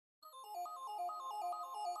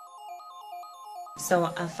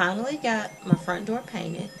So I finally got my front door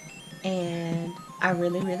painted, and I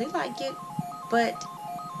really like it, but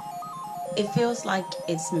it feels like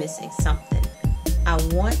it's missing something. I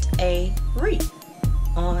want a wreath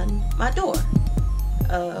on my door.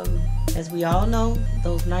 As we all know,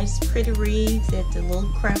 those nice pretty wreaths at the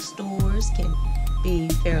little craft stores can be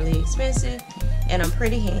fairly expensive, and I'm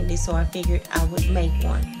pretty handy, so I figured I would make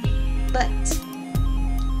one. But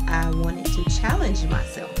I wanted to challenge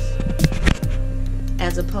myself.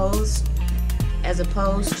 As opposed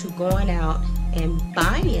to going out and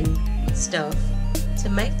buying stuff to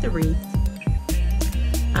make the wreath,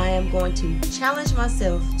 I am going to challenge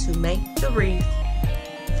myself to make the wreath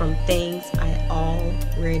from things I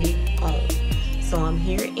already own. So I'm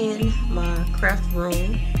here in my craft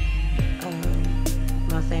room.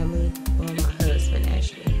 My family, well, my husband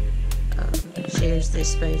actually shares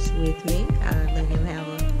this space with me. I let him have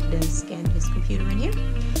a desk and his computer in here.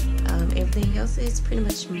 Everything else is pretty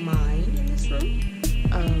much mine in this room.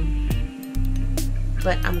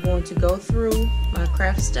 But I'm going to go through my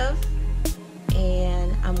craft stuff,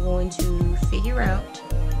 and I'm going to figure out,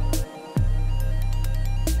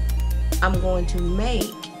 I'm going to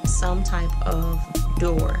make some type of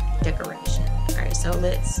door decoration. Alright, so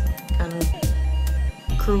let's kind of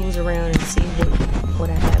cruise around and see what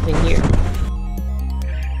I have in here.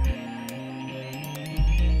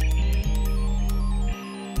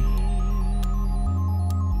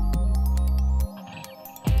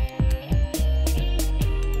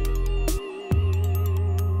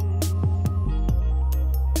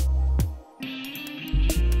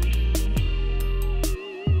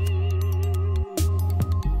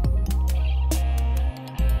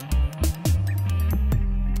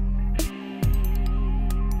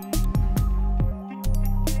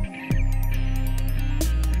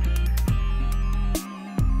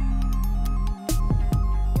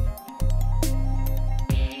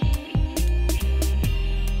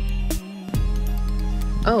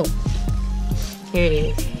 Oh, here it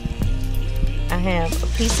is. I have a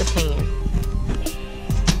pizza pan.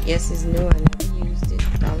 Yes, it's new. I never used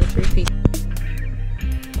it. Dollar Tree pizza.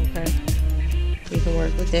 Okay, we can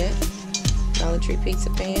work with that. Dollar Tree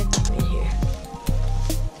pizza pan in here.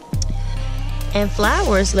 And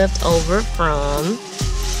flowers left over from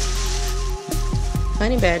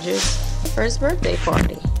Honey Badger's first birthday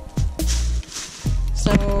party.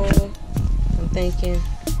 So I'm thinking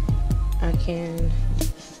I can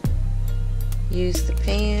use the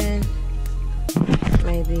pan,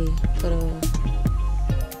 maybe put a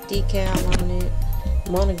decal on it,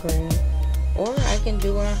 monogram, or I can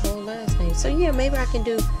do our whole last name. So yeah, maybe I can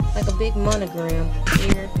do like a big monogram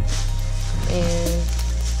here, and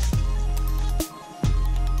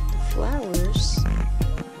the flowers.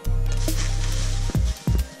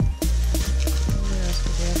 What else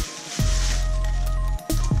we got?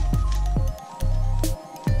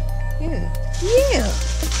 Yeah.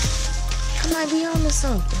 I might be on to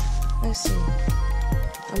something. Let's see.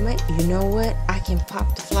 You know what? I can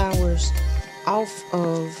pop the flowers off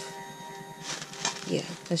of. Yeah,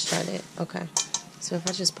 let's try that. Okay. So if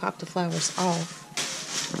I just pop the flowers off.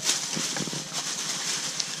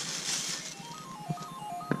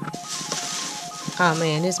 Oh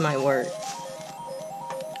man, this might work.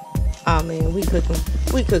 Oh man, we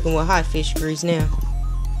cooking with hot fish grease now.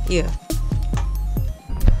 Yeah.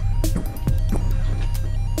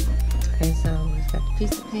 Okay, so we've got the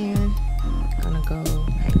pizza pan. Gonna go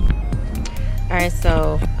paint. Alright,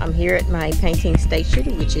 so I'm here at my painting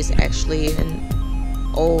station, which is actually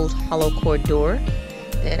an old hollow core door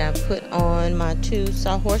that I put on my two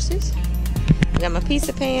sawhorses. I got my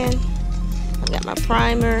pizza pan, I got my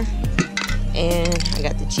primer, and I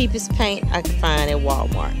got the cheapest paint I could find at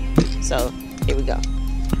Walmart. So here we go.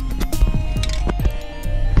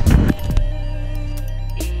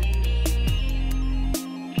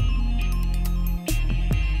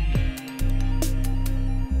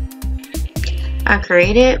 I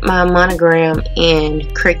created my monogram in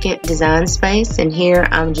Cricut Design Space, and here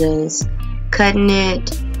I'm just cutting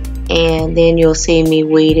it, and then you'll see me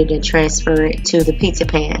weed it and transfer it to the pizza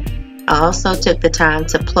pan. I also took the time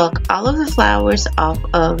to pluck all of the flowers off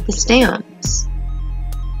of the stems.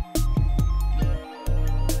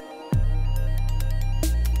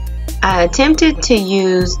 I attempted to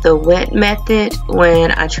use the wet method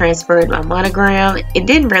when I transferred my monogram. It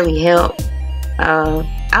didn't really help.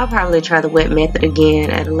 I'll probably try the wet method again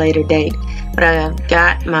at a later date. But I've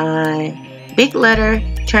got my big letter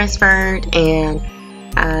transferred, and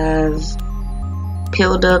I've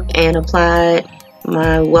peeled up and applied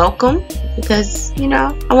my welcome, because, you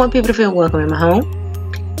know, I want people to feel welcome in my home.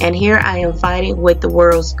 And here I am fighting with the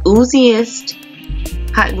world's ooziest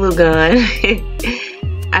hot glue gun.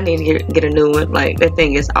 I need to get a new one. Like, that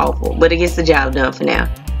thing is awful, but it gets the job done for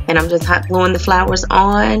now. And I'm just hot gluing the flowers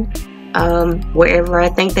on wherever I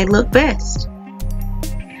think they look best.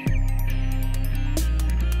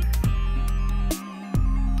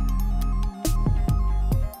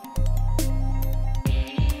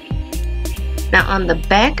 Now on the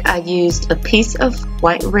back, I used a piece of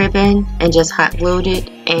white ribbon and just hot glued it,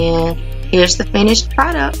 and here's the finished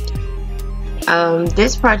product.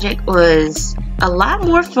 This project was a lot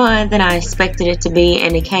more fun than I expected it to be,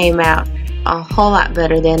 and it came out a whole lot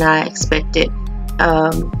better than I expected.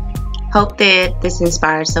 Hope that this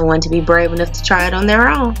inspired someone to be brave enough to try it on their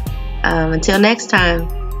own. Until next time,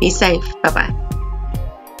 be safe. Bye-bye.